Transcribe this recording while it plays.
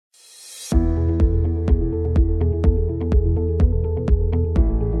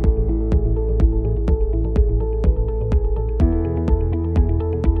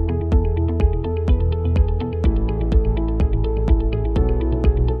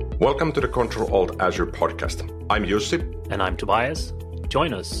Welcome to the Control Alt Azure podcast. I'm Jussi. And I'm Tobias.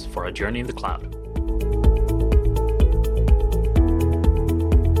 Join us for a journey in the cloud.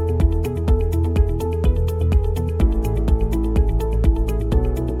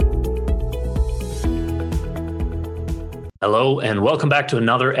 Hello, and welcome back to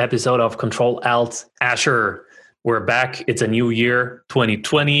another episode of Control Alt Azure. We're back. It's a new year,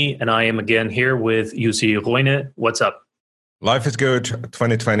 2020, and I am again here with Jussi Roine. What's up? Life is good.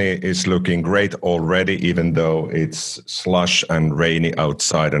 2020 is looking great already, even though it's slush and rainy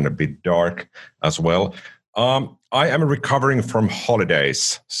outside and a bit dark as well. I am recovering from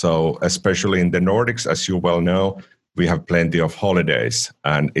holidays. So especially in the Nordics, as you well know, we have plenty of holidays.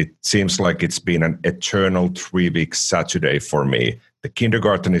 And it seems like it's been an eternal 3-week Saturday for me. The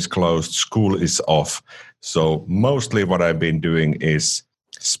kindergarten is closed, school is off. So mostly what I've been doing is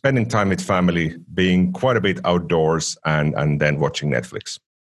spending time with family, being quite a bit outdoors, and then watching Netflix.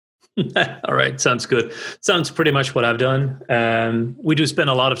 All right, sounds good. Sounds pretty much what I've done. We do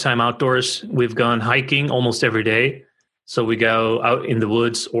spend a lot of time outdoors. We've gone hiking almost every day. So we go out in the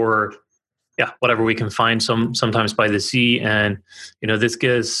woods or whatever we can find, sometimes by the sea. And, this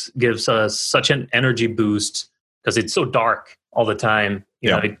gives us such an energy boost because it's so dark all the time.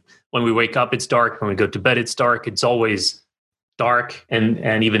 You know, when we wake up, it's dark. When we go to bed, it's dark. It's always dark.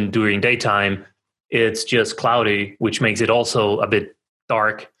 And even during daytime, it's just cloudy, which makes it also a bit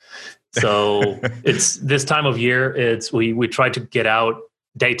dark. So it's this time of year, we try to get out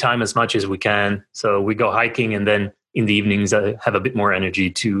daytime as much as we can. So we go hiking, and then in the evenings, I have a bit more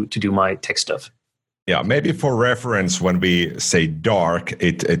energy to do my tech stuff. Yeah, maybe for reference, when we say dark,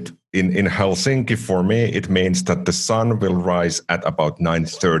 it in Helsinki, for me, it means that the sun will rise at about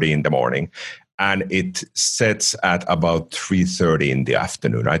 9:30 in the morning, and it sets at about 3:30 in the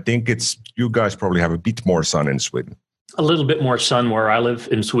afternoon. I think you guys probably have a bit more sun in Sweden. A little bit more sun where I live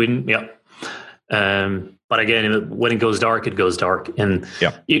in Sweden, yeah. But again, when it goes dark, it goes dark. And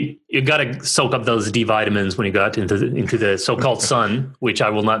you got to soak up those D vitamins when you got into the so-called sun, which I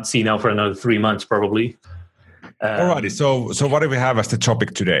will not see now for another 3 months probably. Alrighty, so what do we have as the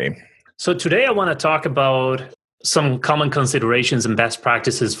topic today? So today I want to talk about some common considerations and best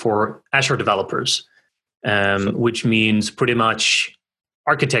practices for Azure developers, which means pretty much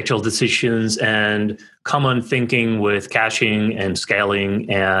architectural decisions and common thinking with caching and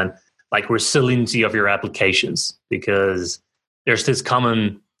scaling and like resiliency of your applications, because there's this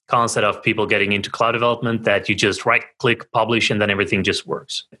common concept of people getting into cloud development that you just right-click, publish, and then everything just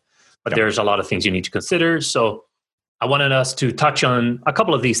works. But there's a lot of things you need to consider. So I wanted us to touch on a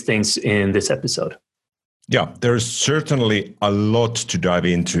couple of these things in this episode. Yeah, there's certainly a lot to dive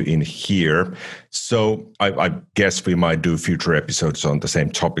into in here. So I guess we might do future episodes on the same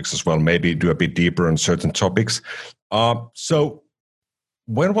topics as well, maybe do a bit deeper on certain topics. So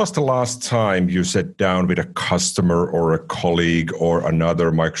when was the last time you sat down with a customer or a colleague or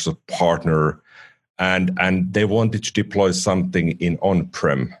another Microsoft partner and they wanted to deploy something in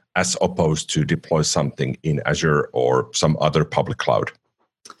on-prem as opposed to deploy something in Azure or some other public cloud?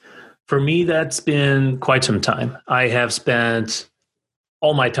 For me, that's been quite some time. I have spent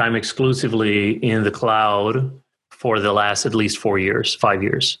all my time exclusively in the cloud for the last at least 4 years, 5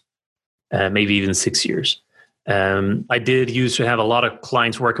 years, maybe even 6 years. I did used to have a lot of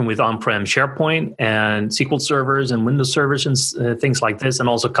clients working with on-prem SharePoint and SQL servers and Windows servers and things like this, and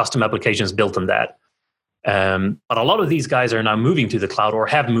also custom applications built on that. But a lot of these guys are now moving to the cloud or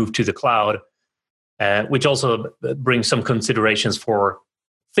have moved to the cloud, which also brings some considerations for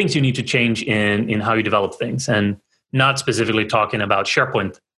things you need to change in how you develop things. And not specifically talking about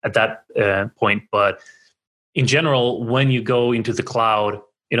SharePoint at that point, but in general, when you go into the cloud,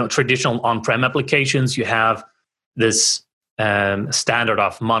 traditional on-prem applications, you have this standard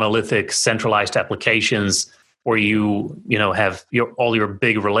of monolithic centralized applications where you have all your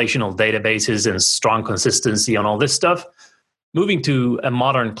big relational databases and strong consistency and all this stuff. Moving to a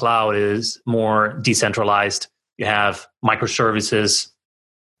modern cloud is more decentralized. You have microservices.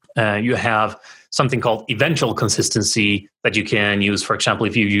 You have something called eventual consistency that you can use, for example,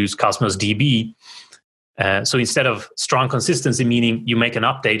 if you use Cosmos DB. So instead of strong consistency, meaning you make an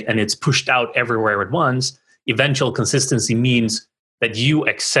update and it's pushed out everywhere at once, eventual consistency means that you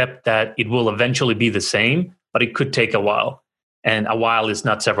accept that it will eventually be the same, but it could take a while. And a while is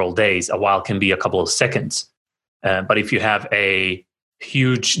not several days. A while can be a couple of seconds. But if you have a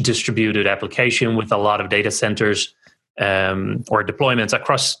huge distributed application with a lot of data centers or deployments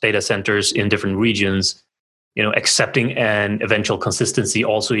across data centers in different regions, accepting an eventual consistency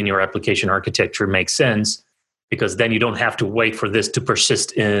also in your application architecture makes sense, because then you don't have to wait for this to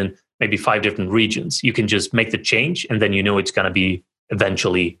persist in maybe 5 different regions. You can just make the change and then it's going to be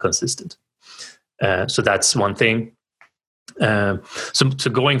eventually consistent. So that's one thing. So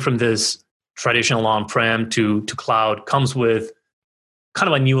going from this traditional on-prem to cloud comes with kind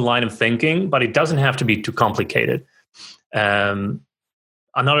of a new line of thinking, but it doesn't have to be too complicated.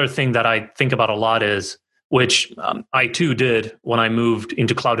 Another thing that I think about a lot is, which I too did when I moved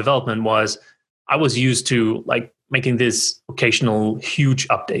into cloud development, was I was used to like making these occasional huge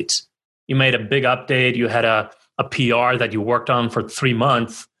updates. You made a big update, you had a PR that you worked on for 3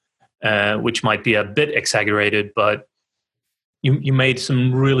 months, which might be a bit exaggerated, but you made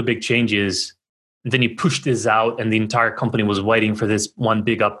some really big changes. And then you pushed this out, and the entire company was waiting for this one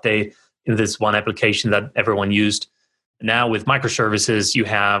big update in this one application that everyone used. Now with microservices, you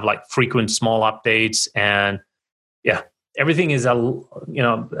have like frequent small updates, and yeah, everything is a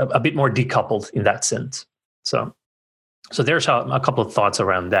bit more decoupled in that sense. So there's a couple of thoughts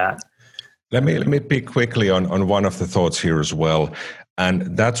around that. Let me pick quickly on one of the thoughts here as well.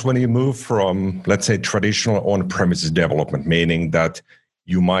 And that's when you move from, let's say, traditional on-premises development, meaning that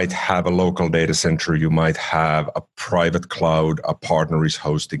you might have a local data center, you might have a private cloud, a partner is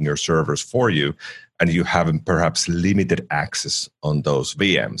hosting your servers for you, and you have perhaps limited access on those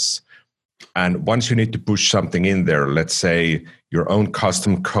VMs. And once you need to push something in there, let's say your own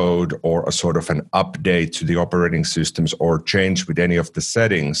custom code or a sort of an update to the operating systems or change with any of the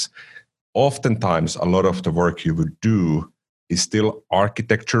settings, oftentimes a lot of the work you would do is still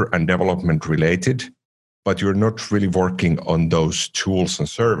architecture and development related, but you're not really working on those tools and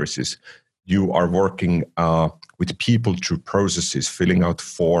services. You are working with people through processes, filling out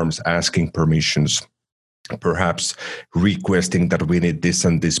forms, asking permissions, perhaps requesting that we need this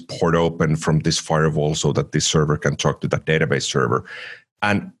and this port open from this firewall so that this server can talk to that database server.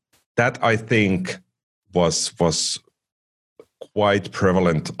 And that, I think, was quite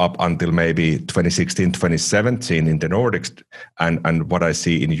prevalent up until maybe 2016, 2017 in the Nordics, and what I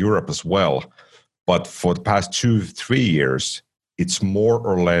see in Europe as well. But for the past 2-3 years, it's more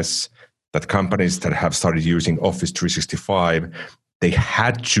or less that companies that have started using Office 365, they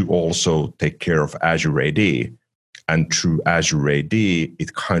had to also take care of Azure AD. And through Azure AD,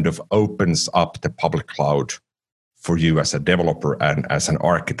 it kind of opens up the public cloud for you as a developer and as an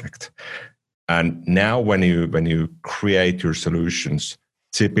architect. And now when you create your solutions,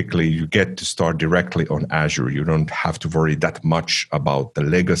 typically you get to start directly on Azure. You don't have to worry that much about the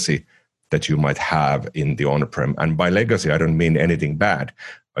legacy that you might have in the on-prem. And by legacy, I don't mean anything bad.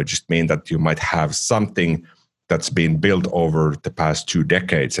 I just mean that you might have something that's been built over the past 2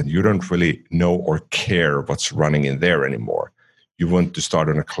 decades, and you don't really know or care what's running in there anymore. You want to start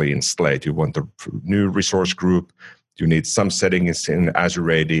on a clean slate. You want a new resource group. You need some settings in Azure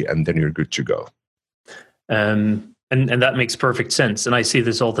AD, and then you're good to go. And that makes perfect sense. And I see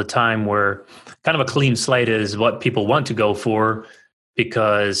this all the time where kind of a clean slate is what people want to go for,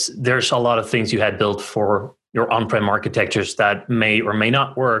 because there's a lot of things you had built for your on-prem architectures that may or may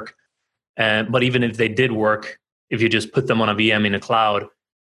not work. But even if they did work, if you just put them on a VM in a cloud,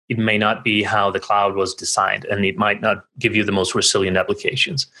 it may not be how the cloud was designed, and it might not give you the most resilient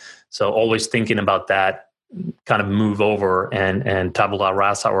applications. So always thinking about that kind of move over and tabula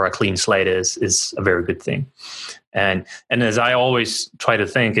rasa, or a clean slate, is a very good thing. And as I always try to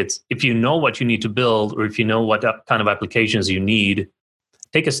think, it's if you know what you need to build, or if you know what kind of applications you need,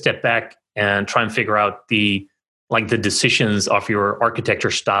 take a step back and try and figure out the decisions of your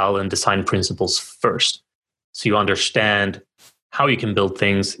architecture style and design principles first, so you understand how you can build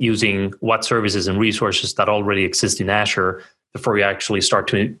things using what services and resources that already exist in Azure before you actually start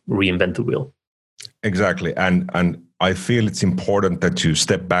to reinvent the wheel. Exactly. And I feel it's important that you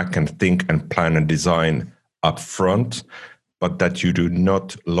step back and think and plan and design up front, but that you do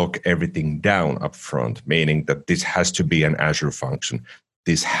not lock everything down up front, meaning that this has to be an Azure function.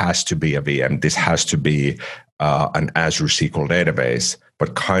 This has to be a VM. This has to be an Azure SQL database,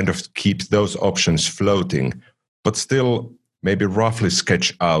 but kind of keep those options floating, but still maybe roughly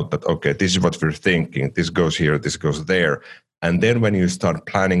sketch out that, okay, this is what we're thinking. This goes here, this goes there. And then when you start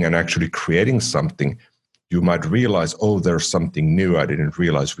planning and actually creating something, you might realize, oh, there's something new I didn't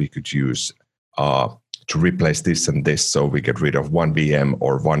realize we could use to replace this and this. So we get rid of one VM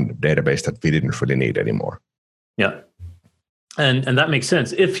or one database that we didn't really need anymore. Yeah. And that makes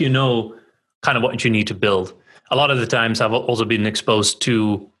sense if you know kind of what you need to build. A lot of the times I've also been exposed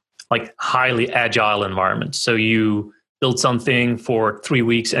to like highly agile environments. So you build something for 3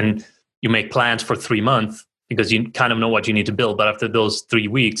 weeks and you make plans for 3 months because you kind of know what you need to build. But after those 3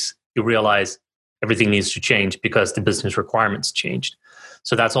 weeks, you realize everything needs to change because the business requirements changed.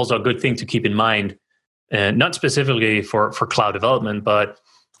 So that's also a good thing to keep in mind, not specifically for cloud development, but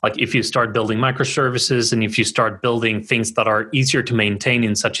Like if you start building microservices and if you start building things that are easier to maintain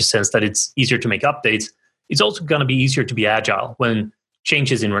in such a sense that it's easier to make updates, it's also going to be easier to be agile. When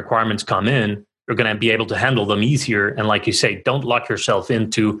changes in requirements come in, you're going to be able to handle them easier. And like you say, don't lock yourself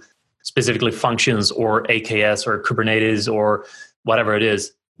into specifically functions or AKS or Kubernetes or whatever it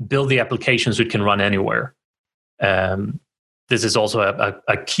is. Build the applications that can run anywhere. This is also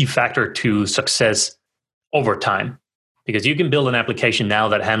a key factor to success over time, because you can build an application now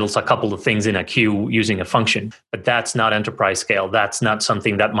that handles a couple of things in a queue using a function, but that's not enterprise scale. That's not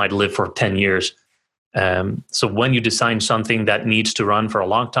something that might live for 10 years. So when you design something that needs to run for a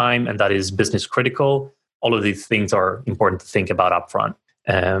long time and that is business critical, all of these things are important to think about upfront.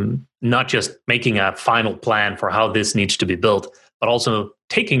 Not just making a final plan for how this needs to be built, but also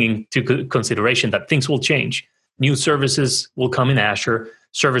taking into consideration that things will change. New services will come in Azure.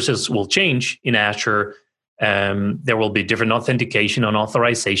 Services will change in Azure. There will be different authentication and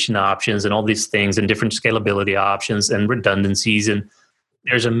authorization options and all these things and different scalability options and redundancies. And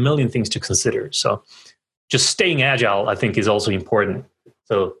there's a million things to consider. So just staying agile, I think, is also important.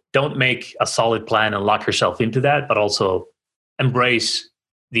 So don't make a solid plan and lock yourself into that, but also embrace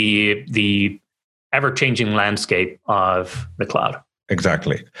the ever-changing landscape of the cloud.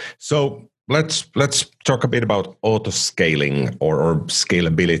 Exactly. So let's talk a bit about auto-scaling or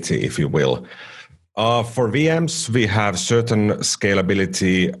scalability, if you will. For VMs, we have certain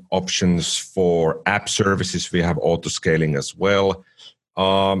scalability options. For app services, we have auto-scaling as well.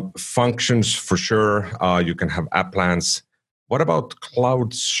 Functions, for sure, you can have app plans. What about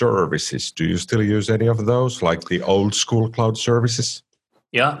cloud services? Do you still use any of those, like the old school cloud services?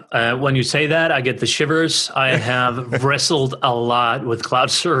 Yeah, when you say that, I get the shivers. I have wrestled a lot with cloud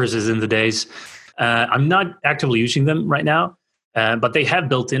services in the days. I'm not actively using them right now, but they have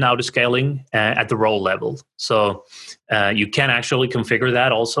built-in auto-scaling at the role level. So you can actually configure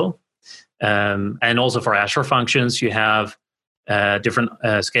that also. And also for Azure Functions, you have different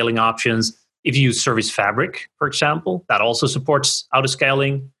scaling options. If you use Service Fabric, for example, that also supports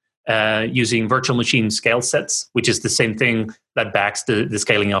auto-scaling using virtual machine scale sets, which is the same thing that backs the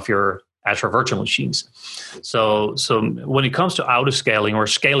scaling of your Azure virtual machines. So when it comes to auto-scaling or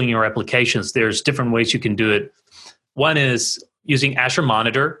scaling your applications, there's different ways you can do it. One is using Azure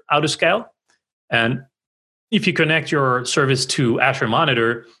Monitor auto-scale. And if you connect your service to Azure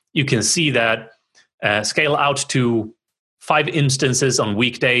Monitor, you can see that scale out to 5 instances on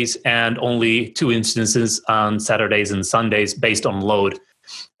weekdays and only 2 instances on Saturdays and Sundays based on load.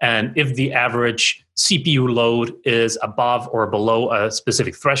 And if the average CPU load is above or below a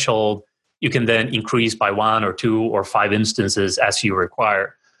specific threshold, you can then increase by 1 or 2 or 5 instances as you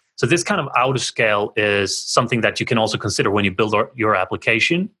require. So this kind of auto-scale is something that you can also consider when you build your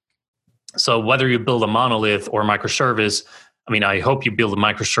application. So whether you build a monolith or microservice, I mean, I hope you build a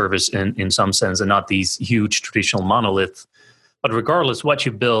microservice in some sense and not these huge traditional monoliths. But regardless what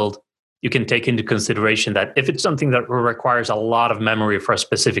you build, you can take into consideration that if it's something that requires a lot of memory for a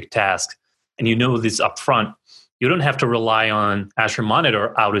specific task, and you know this up front, you don't have to rely on Azure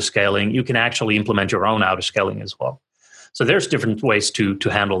Monitor auto-scaling. You can actually implement your own auto-scaling as well. So there's different ways to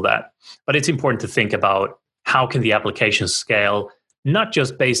handle that. But it's important to think about how can the application scale, not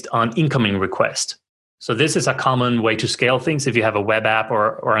just based on incoming request. So this is a common way to scale things. If you have a web app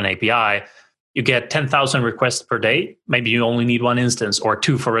or an API, you get 10,000 requests per day. Maybe you only need 1 instance or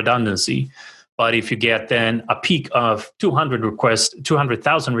 2 for redundancy. But if you get then a peak of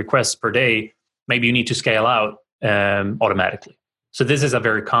 200,000 requests per day, maybe you need to scale out automatically. So this is a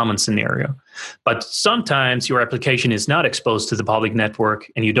very common scenario. But sometimes your application is not exposed to the public network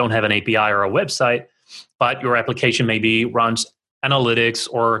and you don't have an API or a website, but your application maybe runs analytics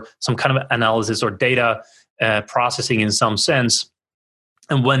or some kind of analysis or data processing in some sense.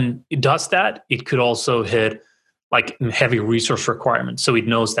 And when it does that, it could also hit like heavy resource requirements. So it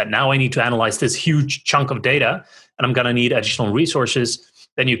knows that now I need to analyze this huge chunk of data and I'm going to need additional resources.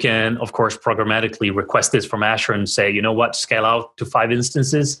 Then you can, of course, programmatically request this from Azure and say, you know what, scale out to 5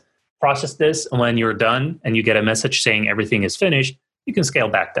 instances, process this. And when you're done and you get a message saying everything is finished, you can scale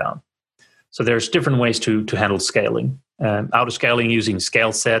back down. So there's different ways to handle scaling. Auto-scaling using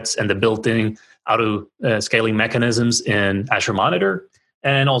scale sets and the built-in auto-scaling mechanisms in Azure Monitor.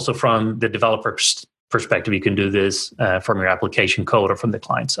 And also from the developer perspective, you can do this from your application code or from the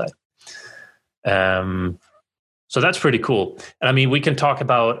client side. So that's pretty cool. And I mean, we can talk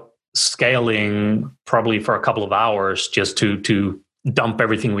about scaling probably for a couple of hours just to dump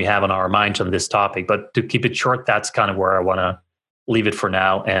everything we have on our minds on this topic. But to keep it short, that's kind of where I want to leave it for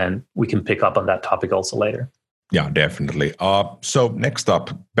now. And we can pick up on that topic also later. Yeah, definitely. So next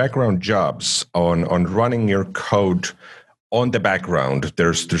up, background jobs on running your code on the background,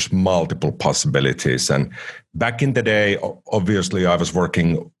 there's multiple possibilities. And back in the day, obviously, I was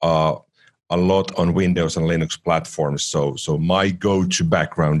working a lot on Windows and Linux platforms. So my go-to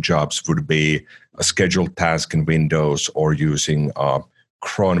background jobs would be a scheduled task in Windows or using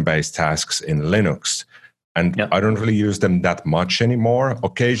cron-based tasks in Linux. And I don't really use them that much anymore.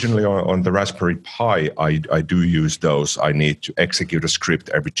 Occasionally on the Raspberry Pi, I do use those. I need to execute a script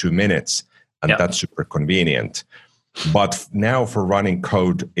every 2 minutes, and that's super convenient. But now for running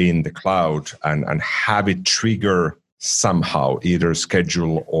code in the cloud and have it trigger somehow, either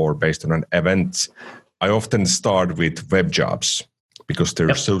schedule or based on an event, I often start with web jobs because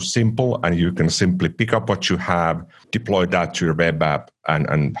they're so simple and you can simply pick up what you have, deploy that to your web app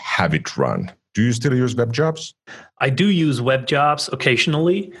and have it run. Do you still use web jobs? I do use web jobs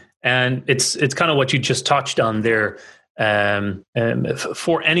occasionally, and it's kind of what you just touched on there.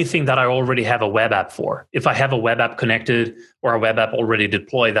 For anything that I already have a web app for, if I have a web app connected or a web app already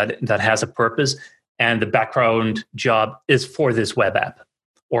deployed that has a purpose, and the background job is for this web app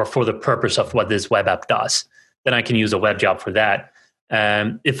or for the purpose of what this web app does, then I can use a web job for that.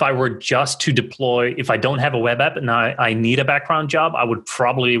 If I were just to deploy, if I don't have a web app and I need a background job, I would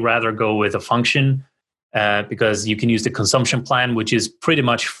probably rather go with a function because you can use the consumption plan, which is pretty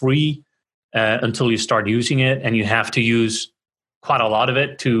much free until you start using it, and you have to use quite a lot of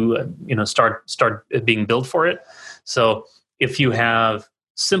it to start being built for it. So if you have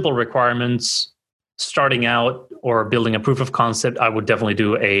simple requirements starting out or building a proof of concept, I would definitely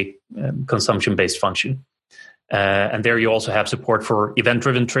do a consumption-based function. And there you also have support for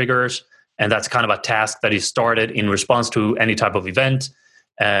event-driven triggers, and that's kind of a task that is started in response to any type of event.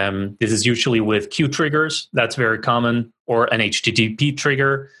 This is usually with queue triggers. That's very common, or an HTTP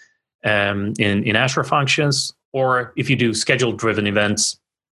trigger in Azure Functions. Or if you do schedule-driven events,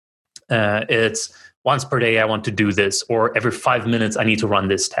 it's once per day I want to do this, or every 5 minutes I need to run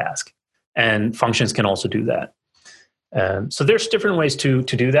this task. And functions can also do that. So there's different ways to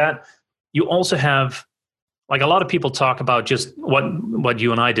do that. You also have, like a lot of people talk about just what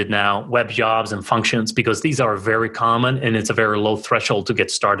you and I did now, web jobs and functions, because these are very common and it's a very low threshold to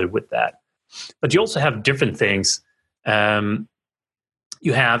get started with that. But you also have different things.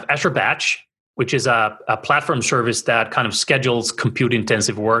 You have Azure Batch, which is a platform service that kind of schedules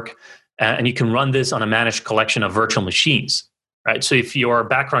compute-intensive work, and you can run this on a managed collection of virtual machines. Right. So if your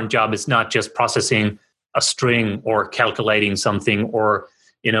background job is not just processing a string or calculating something or,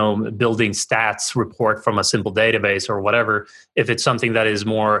 building stats report from a simple database or whatever, if it's something that is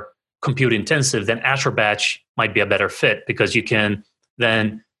more compute intensive, then Azure Batch might be a better fit because you can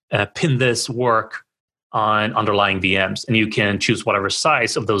then pin this work on underlying VMs, and you can choose whatever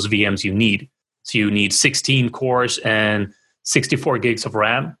size of those VMs you need. So you need 16 cores and 64 gigs of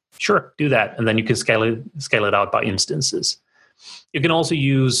RAM. Sure, do that. And then you can scale it out by instances. You can also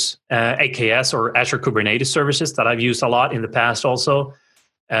use AKS or Azure Kubernetes services that I've used a lot in the past also.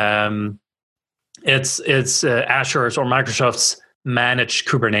 It's Azure's or Microsoft's managed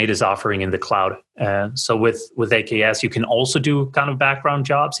Kubernetes offering in the cloud. So with AKS, you can also do kind of background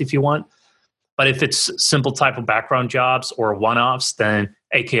jobs if you want. But if it's simple type of background jobs or one-offs, then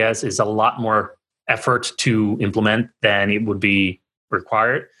AKS is a lot more effort to implement than it would be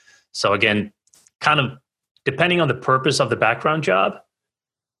required. So again, kind of depending on the purpose of the background job,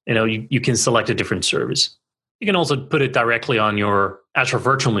 you can select a different service. You can also put it directly on your Azure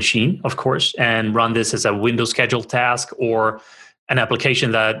virtual machine, of course, and run this as a Windows scheduled task or an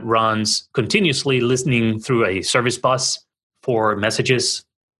application that runs continuously listening through a service bus for messages,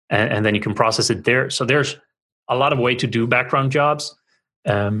 and then you can process it there. So there's a lot of way to do background jobs.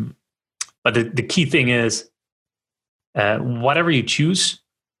 But the key thing is whatever you choose,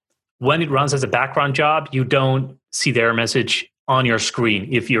 when it runs as a background job, you don't see the error message on your screen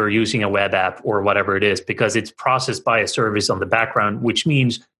if you're using a web app or whatever it is, because it's processed by a service on the background, which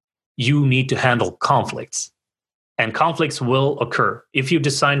means you need to handle conflicts. And conflicts will occur. If you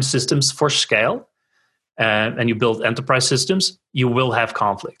design systems for scale and you build enterprise systems, you will have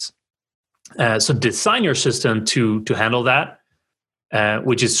conflicts. So design your system to handle that,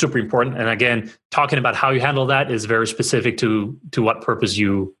 which is super important. And again, talking about how you handle that is very specific to what purpose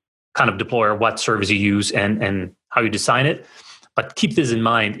you kind of deploy or what service you use and how you design it. But keep this in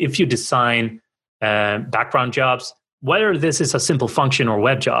mind. If you design background jobs, whether this is a simple function or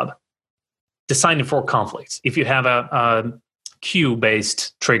web job, design it for conflicts. If you have a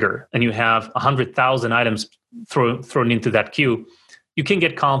queue-based trigger and you have 100,000 items thrown into that queue, you can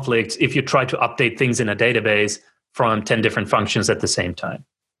get conflicts if you try to update things in a database from 10 different functions at the same time.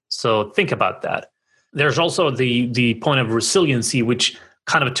 So think about that. There's also the point of resiliency, which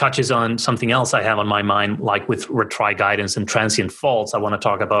kind of touches on something else I have on my mind, like with retry guidance and transient faults I want to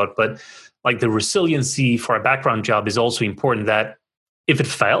talk about. But like the resiliency for a background job is also important, that if it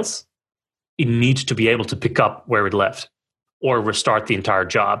fails, it needs to be able to pick up where it left or restart the entire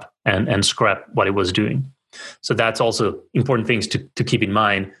job and scrap what it was doing. So that's also important things to keep in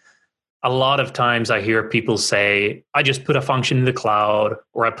mind. A lot of times I hear people say, I just put a function in the cloud,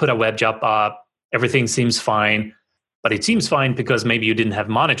 or I put a web job up, everything seems fine. But it seems fine because maybe you didn't have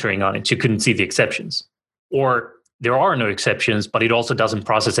monitoring on it. You couldn't see the exceptions. Or there are no exceptions, but it also doesn't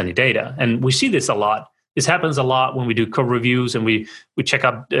process any data. And we see this a lot. This happens a lot when we do code reviews and we check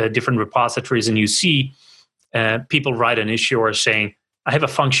out different repositories, and you see people write an issue or saying, I have a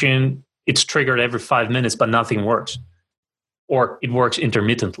function, it's triggered every 5 minutes, but nothing works. Or it works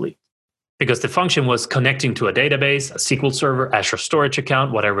intermittently. Because the function was connecting to a database, a SQL server, Azure storage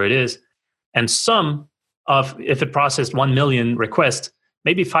account, whatever it is. And if it processed 1 million requests,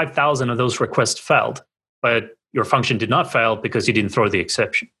 maybe 5,000 of those requests failed, but your function did not fail because you didn't throw the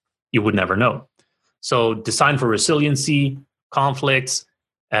exception. You would never know. So design for resiliency, conflicts,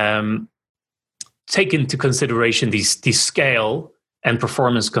 take into consideration these scale and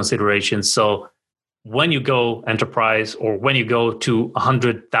performance considerations. So when you go enterprise, or when you go to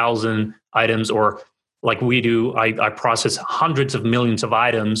 100,000 items, or like we do, I process hundreds of millions of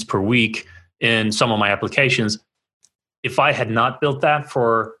items per week in some of my applications. If I had not built that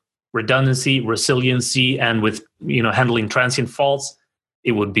for redundancy, resiliency, and with handling transient faults,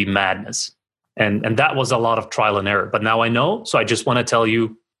 it would be madness. And that was a lot of trial and error. But now I know, so I just want to tell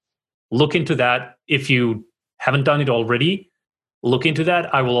you, look into that. If you haven't done it already, look into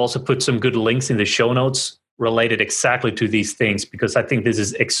that. I will also put some good links in the show notes related exactly to these things, because I think this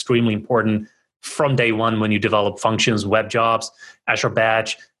is extremely important from day one when you develop functions, web jobs, Azure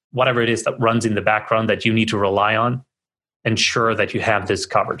Batch, whatever it is that runs in the background that you need to rely on. Ensure that you have this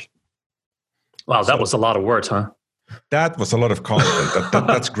covered. Wow, that was a lot of words, huh? That was a lot of content.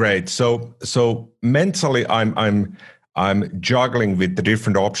 That's great. So mentally, I'm juggling with the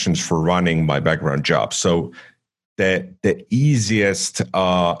different options for running my background job. So the easiest,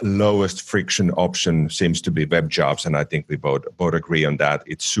 lowest friction option seems to be web jobs, and I think we both agree on that.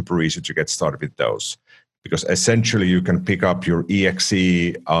 It's super easy to get started with those, because essentially you can pick up your exe,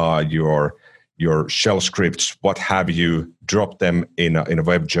 your shell scripts, what have you, drop them in a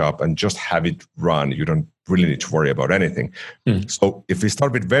web job and just have it run. You don't really need to worry about anything. So if we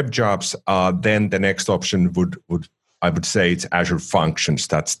start with web jobs, then the next option would I would say it's Azure Functions.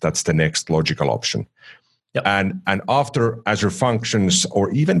 That's the next logical option. Yep. And after Azure Functions,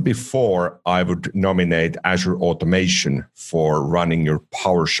 or even before, I would nominate Azure Automation for running your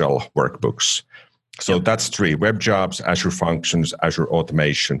PowerShell workbooks. So that's 3: web jobs, Azure Functions, Azure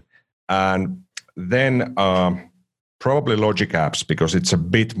Automation. And then probably Logic Apps, because it's a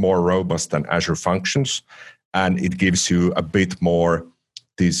bit more robust than Azure Functions, and it gives you a bit more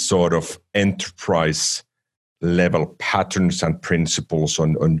these sort of enterprise level patterns and principles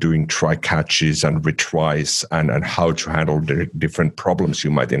on doing try catches and retries and how to handle the different problems you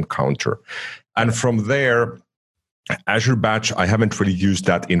might encounter. And from there, Azure Batch, I haven't really used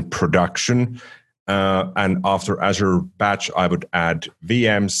that in production. And after Azure Batch, I would add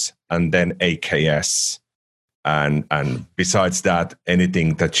VMs and then AKS. And besides that,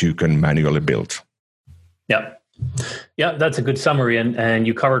 anything that you can manually build. Yeah, that's a good summary, and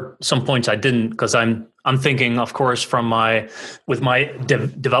you covered some points I didn't, because I'm thinking, of course, with my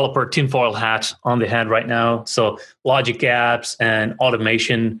developer tinfoil hat on the head right now. So Logic Apps and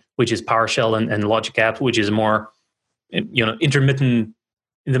Automation, which is PowerShell, and Logic Apps, which is more intermittent,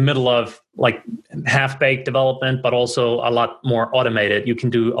 in the middle of like half-baked development, but also a lot more automated. You can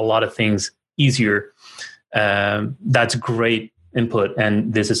do a lot of things easier. That's great input,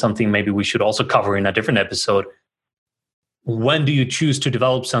 and this is something maybe we should also cover in a different episode. When do you choose to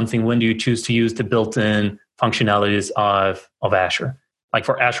develop something? When do you choose to use the built-in functionalities of Azure? Like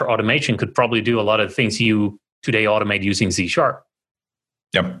for Azure Automation, could probably do a lot of things you today automate using C#.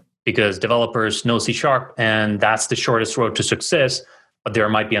 Yep. Because developers know C#, and that's the shortest road to success, but there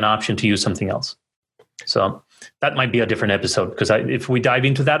might be an option to use something else. So that might be a different episode, because if we dive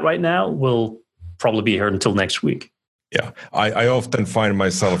into that right now, we'll probably be here until next week. Yeah, I often find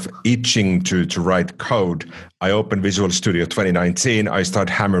myself itching to write code. I open Visual Studio 2019. I start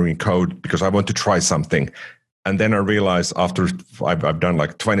hammering code because I want to try something. And then I realize after I've done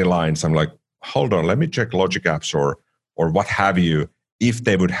like 20 lines, I'm like, hold on, let me check Logic Apps or what have you, if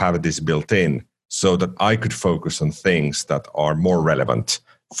they would have this built in, so that I could focus on things that are more relevant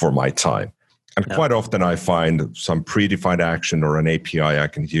for my time. And quite often I find some predefined action or an API I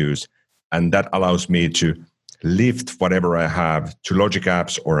can use, and that allows me to lift whatever I have to Logic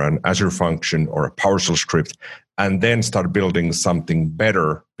Apps or an Azure function or a PowerShell script, and then start building something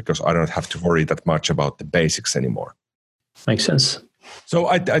better because I don't have to worry that much about the basics anymore. Makes sense. So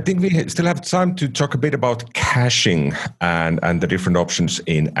I think we still have time to talk a bit about caching and the different options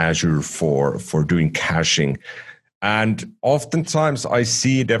in Azure for doing caching. And oftentimes I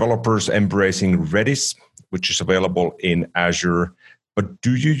see developers embracing Redis, which is available in Azure. But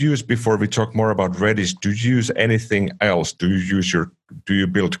do you use, before we talk more about Redis, do you use anything else? Do you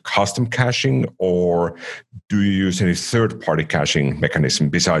build custom caching, or do you use any third-party caching mechanism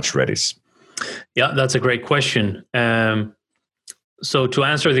besides Redis? Yeah, that's a great question. So to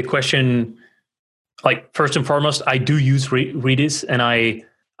answer the question, like first and foremost, I do use Redis, and I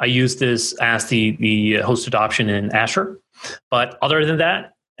use this as the hosted option in Azure. But other than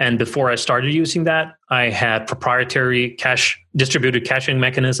that, and before I started using that, I had proprietary distributed caching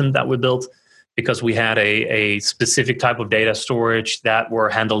mechanism that we built because we had a specific type of data storage that were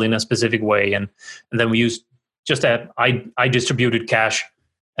handled in a specific way. And then we used just I distributed cache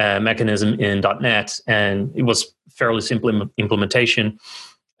mechanism in .NET, and it was fairly simple implementation,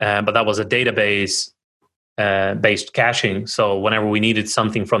 but that was a database based caching. So whenever we needed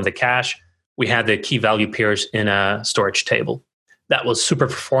something from the cache, we had the key value pairs in a storage table. That was super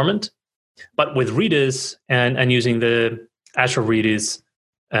performant. But with Redis and using the Azure Redis,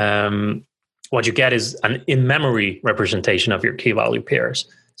 what you get is an in-memory representation of your key value pairs.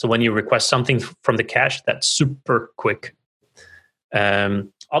 So when you request something from the cache, that's super quick.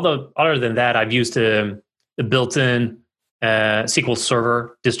 Although other than that, I've used the built-in SQL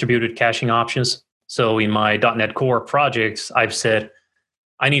Server distributed caching options. So in my .NET Core projects, I've said,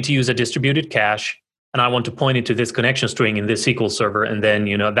 I need to use a distributed cache, and I want to point it to this connection string in this SQL Server, and then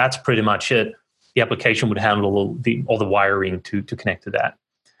that's pretty much it. The application would handle all the wiring to connect to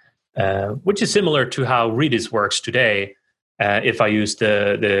that, which is similar to how Redis works today. If I use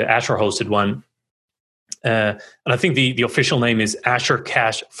the Azure hosted one, and I think the official name is Azure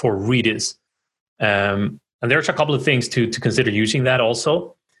Cache for Redis. And there's a couple of things to consider using that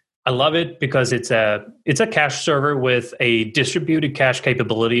also. I love it because it's a cache server with a distributed cache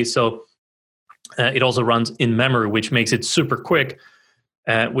capability. So it also runs in memory, which makes it super quick,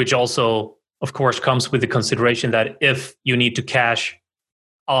 which also, of course, comes with the consideration that if you need to cache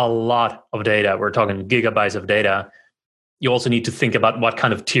a lot of data, we're talking gigabytes of data, you also need to think about what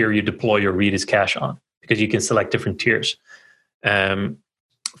kind of tier you deploy your Redis cache on, because you can select different tiers.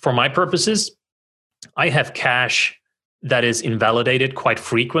 For my purposes, I have cache that is invalidated quite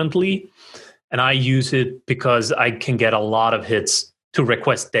frequently, and I use it because I can get a lot of hits to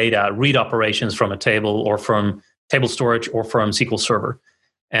request data, read operations from a table or from table storage or from SQL Server.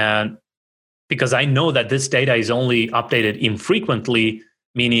 And because I know that this data is only updated infrequently,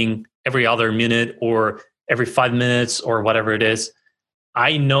 meaning every other minute or every 5 minutes or whatever it is,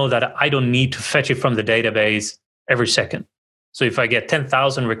 I know that I don't need to fetch it from the database every second. So if I get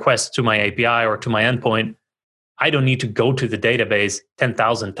 10,000 requests to my API or to my endpoint, I don't need to go to the database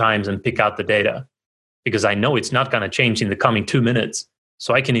 10,000 times and pick out the data, because I know it's not going to change in the coming 2 minutes.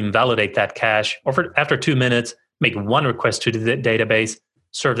 So I can invalidate that cache, or after 2 minutes, make one request to the database,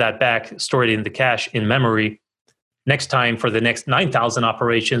 serve that back, store it in the cache in memory. Next time, for the next 9,000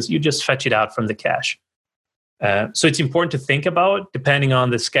 operations, you just fetch it out from the cache. So it's important to think about, depending on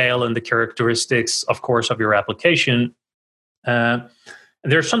the scale and the characteristics, of course, of your application.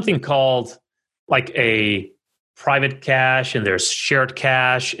 There's something called like a private cache, and there's shared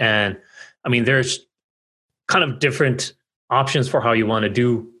cache. And I mean, there's kind of different options for how you want to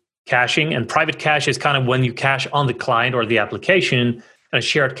do caching. And private cache is kind of when you cache on the client or the application. And a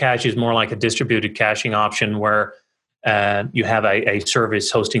shared cache is more like a distributed caching option where you have a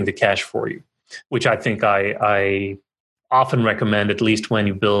service hosting the cache for you, which I think I often recommend, at least when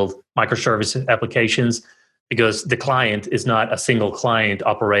you build microservice applications, because the client is not a single client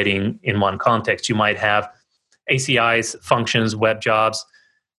operating in one context. You might have ACIs, functions, web jobs,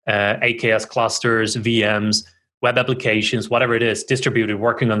 AKS clusters, VMs, web applications, whatever it is, distributed,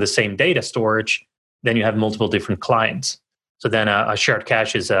 working on the same data storage. Then you have multiple different clients. So then a shared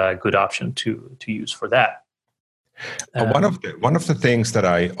cache is a good option to use for that. One of the things that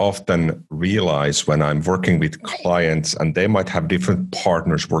I often realize when I'm working with clients, and they might have different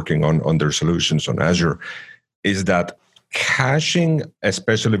partners working on their solutions on Azure, is that caching,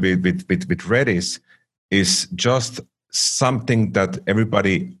 especially with Redis, is just something that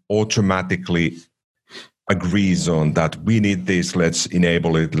everybody automatically agrees on, that we need this, let's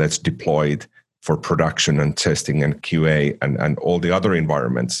enable it, let's deploy it for production and testing and QA and all the other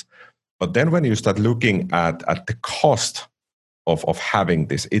environments. But then when you start looking at the cost of having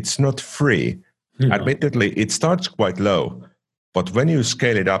this, it's not free. Admittedly, it starts quite low, but when you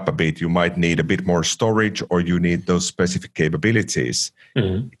scale it up a bit, you might need a bit more storage or you need those specific capabilities.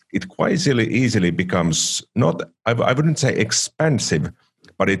 It quite easily becomes not, I wouldn't say expensive,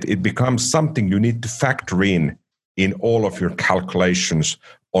 but it becomes something you need to factor in all of your calculations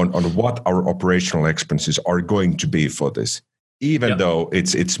on what our operational expenses are going to be for this, even though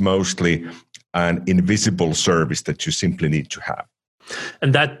it's mostly an invisible service that you simply need to have.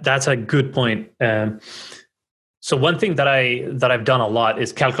 And that's a good point. So one thing that I've done a lot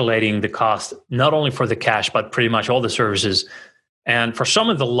is calculating the cost, not only for the cache, but pretty much all the services. And for some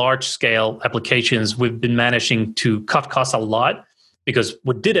of the large scale applications, we've been managing to cut costs a lot because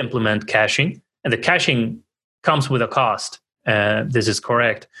we did implement caching, and the caching comes with a cost. This is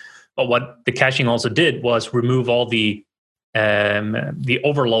correct. But what the caching also did was remove all the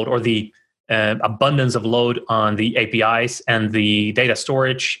overload or the abundance of load on the APIs and the data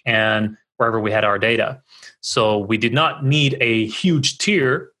storage and wherever we had our data. So we did not need a huge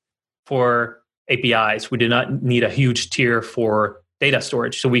tier for APIs. We did not need a huge tier for data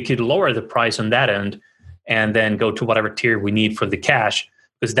storage. So we could lower the price on that end and then go to whatever tier we need for the cache,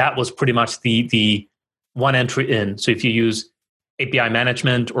 because that was pretty much the one entry in. So if you use API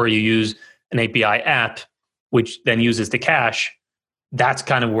management or you use an API app, which then uses the cache, that's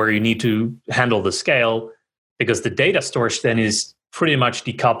kind of where you need to handle the scale, because the data storage then is pretty much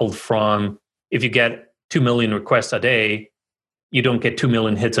decoupled from, if you get 2 million requests a day, you don't get 2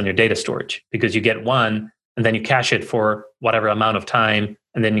 million hits on your data storage, because you get one and then you cache it for whatever amount of time,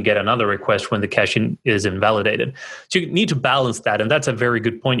 and then you get another request when the caching is invalidated. So you need to balance that, and that's a very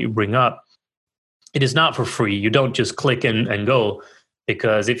good point you bring up. It is not for free. You don't just click and go,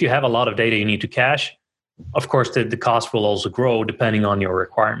 because if you have a lot of data you need to cache, of course, the cost will also grow depending on your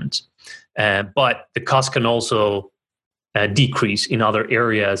requirements. But the cost can also decrease in other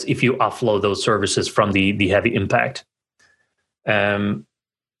areas if you offload those services from the heavy impact.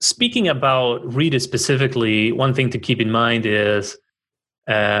 Speaking about Redis specifically, one thing to keep in mind is,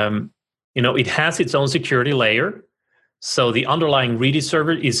 it has its own security layer. So the underlying Redis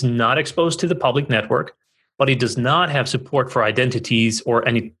server is not exposed to the public network, but it does not have support for identities or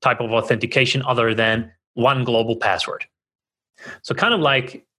any type of authentication other than one global password. So kind of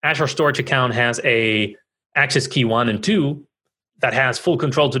like Azure Storage Account has a access key 1 and 2 that has full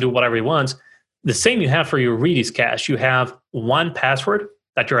control to do whatever he wants, the same you have for your Redis cache. You have one password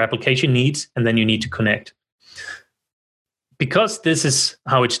that your application needs, and then you need to connect. Because this is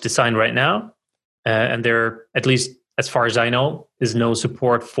how it's designed right now, and there, at least as far as I know, is no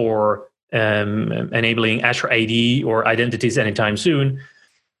support for enabling Azure AD or identities anytime soon,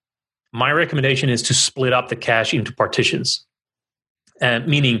 my recommendation is to split up the cache into partitions,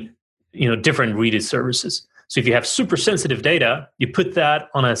 meaning different Redis services. So if you have super sensitive data, you put that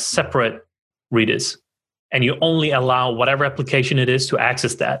on a separate Redis, and you only allow whatever application it is to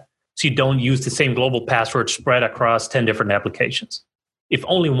access that. So you don't use the same global password spread across 10 different applications. If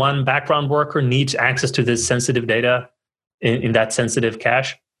only one background worker needs access to this sensitive data in that sensitive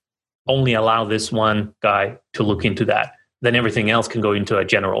cache, only allow this one guy to look into that. Then everything else can go into a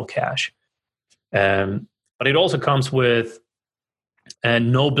general cache. But it also comes with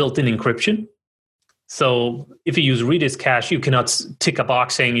no built-in encryption. So if you use Redis cache, you cannot tick a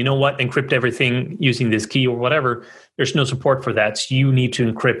box saying, you know what, encrypt everything using this key or whatever. There's no support for that. So you need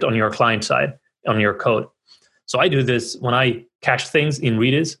to encrypt on your client side, on your code. So I do this when I cache things in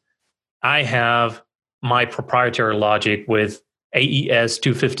Redis. I have my proprietary logic with AES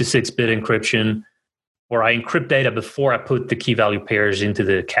 256-bit encryption, where I encrypt data before I put the key value pairs into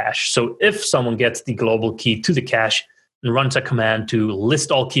the cache. So if someone gets the global key to the cache and runs a command to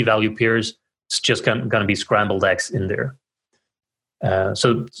list all key value pairs, it's just going to be scrambled X in there.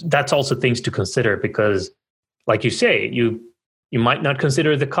 So that's also things to consider, because like you say, you might not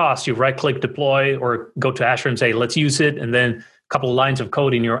consider the cost. You right-click deploy or go to Azure and say, let's use it, and then a couple of lines of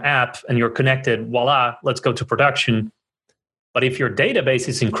code in your app and you're connected, voila, let's go to production. But if your database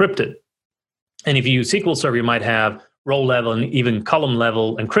is encrypted, and if you use SQL Server, you might have row level and even column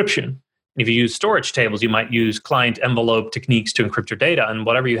level encryption. And if you use storage tables, you might use client envelope techniques to encrypt your data, and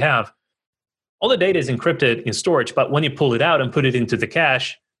whatever you have. All the data is encrypted in storage, but when you pull it out and put it into the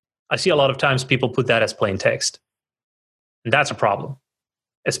cache, I see a lot of times people put that as plain text. And that's a problem,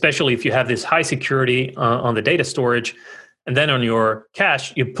 especially if you have this high security on the data storage, and then on your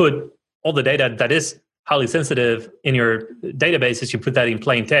cache, you put all the data that is highly sensitive in your databases, you put that in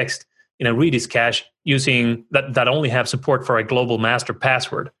plain text in a Redis cache using that only have support for a global master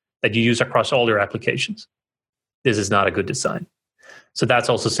password that you use across all your applications. This is not a good design. So that's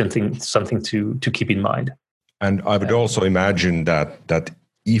also something to keep in mind. And I would also imagine that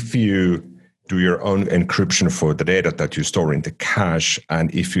if you do your own encryption for the data that you store in the cache.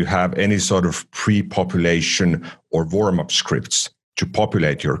 And if you have any sort of pre-population or warm-up scripts to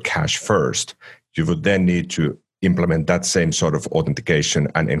populate your cache first, you would then need to implement that same sort of authentication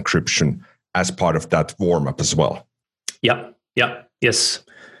and encryption as part of that warm-up as well. Yes.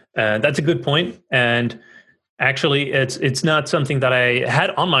 That's a good point. And actually, it's not something that I had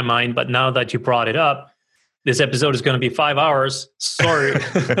on my mind, but now that you brought it up, this episode is going to be 5 hours. Sorry.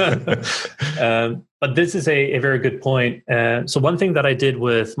 But this is a very good point. So one thing that I did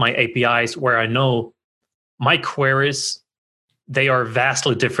with my APIs, where I know my queries, they are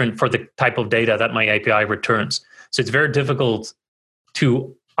vastly different for the type of data that my API returns. So it's very difficult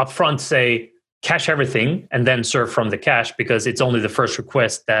to upfront say, cache everything and then serve from the cache, because it's only the first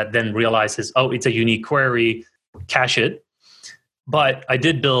request that then realizes, oh, it's a unique query, cache it. But I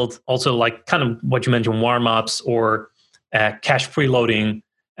did build also like kind of what you mentioned, warm-ups or cache preloading,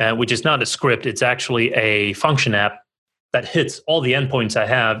 which is not a script. It's actually a function app that hits all the endpoints I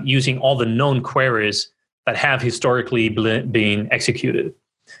have using all the known queries that have historically been executed.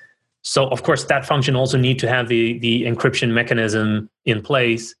 So, of course, that function also need to have the encryption mechanism in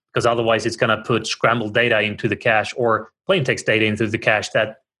place, because otherwise it's going to put scrambled data into the cache or plain text data into the cache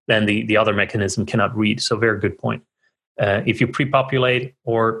that then the other mechanism cannot read. So very good point. If you pre-populate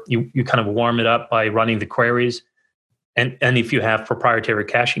or you kind of warm it up by running the queries, and if you have proprietary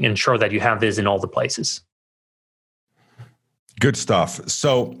caching, ensure that you have this in all the places. Good stuff.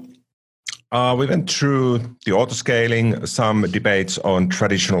 So we went through the autoscaling, some debates on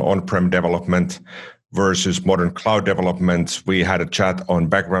traditional on-prem development versus modern cloud development. We had a chat on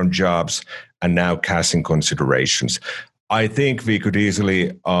background jobs and now caching considerations. I think we could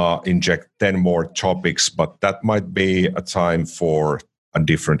easily inject 10 more topics, but that might be a time for a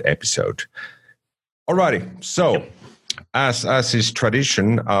different episode. Alrighty, so as is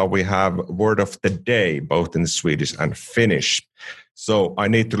tradition, we have word of the day, both in Swedish and Finnish. So I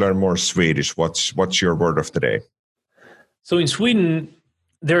need to learn more Swedish. What's your word of the day? So in Sweden,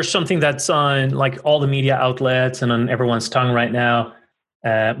 there's something that's on like all the media outlets and on everyone's tongue right now.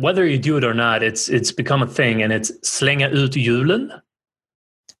 Whether you do it or not, it's become a thing, and it's slänga ut julen.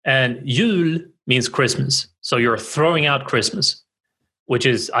 And jul means Christmas. So you're throwing out Christmas, which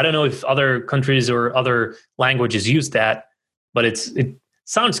is, I don't know if other countries or other languages use that, but it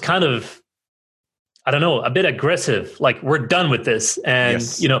sounds kind of, I don't know, a bit aggressive. Like, we're done with this. And,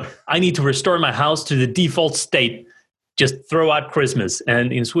 yes. I need to restore my house to the default state. Just throw out Christmas.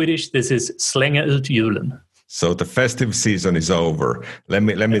 And in Swedish, this is slänga ut julen. So the festive season is over. Let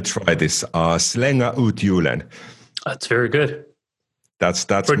me try this. Slänga ut julen. That's very good. That's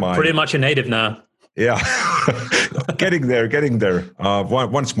pretty much a native now. Yeah, getting there.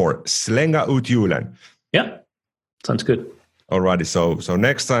 Once more. Slänga ut julen. Yeah, sounds good. Alrighty. So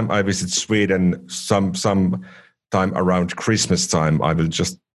next time I visit Sweden, some time around Christmas time, I will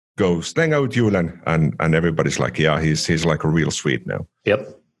just go slänga ut julen, and everybody's like, yeah, he's like a real Swede now.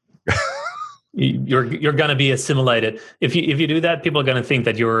 Yep. You're going to be assimilated. If you do that, people are going to think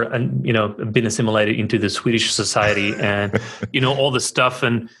that you're been assimilated into the Swedish society and all the stuff.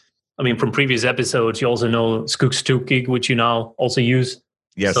 And I mean, from previous episodes, you also know skogstokig, which you now also use.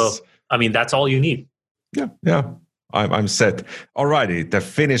 Yes. So I mean, that's all you need. Yeah. I'm set. Alrighty, the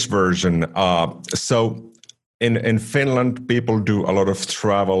Finnish version. So in Finland, people do a lot of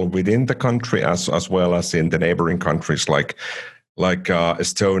travel within the country as well as in the neighboring countries like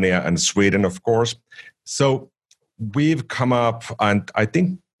Estonia and Sweden, of course. So we've come up, and I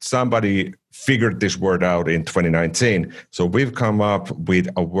think somebody figured this word out in 2019. So we've come up with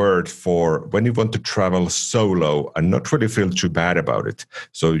a word for when you want to travel solo and not really feel too bad about it.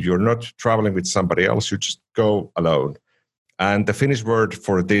 So you're not traveling with somebody else, you just go alone. And the Finnish word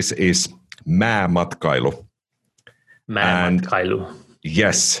for this is määmatkailu. Määmatkailu.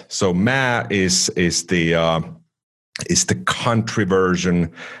 Yes. So mää is the country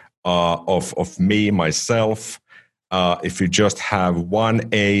version of me, myself. If you just have one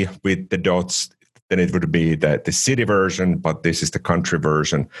A with the dots, then it would be the city version, but this is the country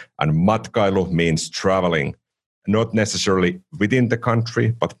version. And matkailu means traveling, not necessarily within the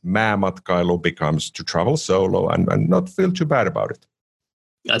country, but määmatkailu becomes to travel solo and not feel too bad about it.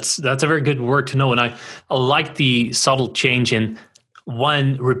 That's a very good word to know. And I like the subtle change in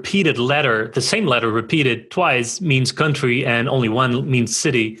one repeated letter, the same letter repeated twice means country and only one means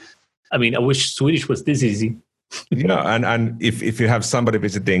city. I mean, I wish Swedish was this easy. And if you have somebody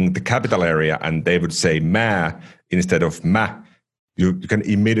visiting the capital area and they would say mä instead of mä, you can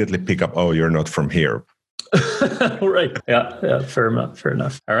immediately pick up, oh, you're not from here. Right. Yeah, fair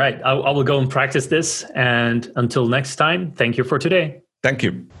enough. All right. I will go and practice this. And until next time, thank you for today. Thank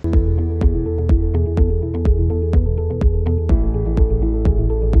you.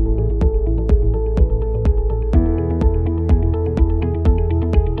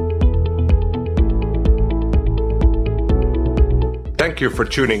 thank you for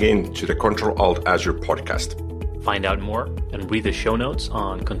tuning in to the Control Alt Azure podcast. Find out more and read the show notes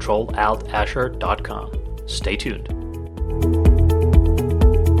on controlaltazure.com. Stay tuned.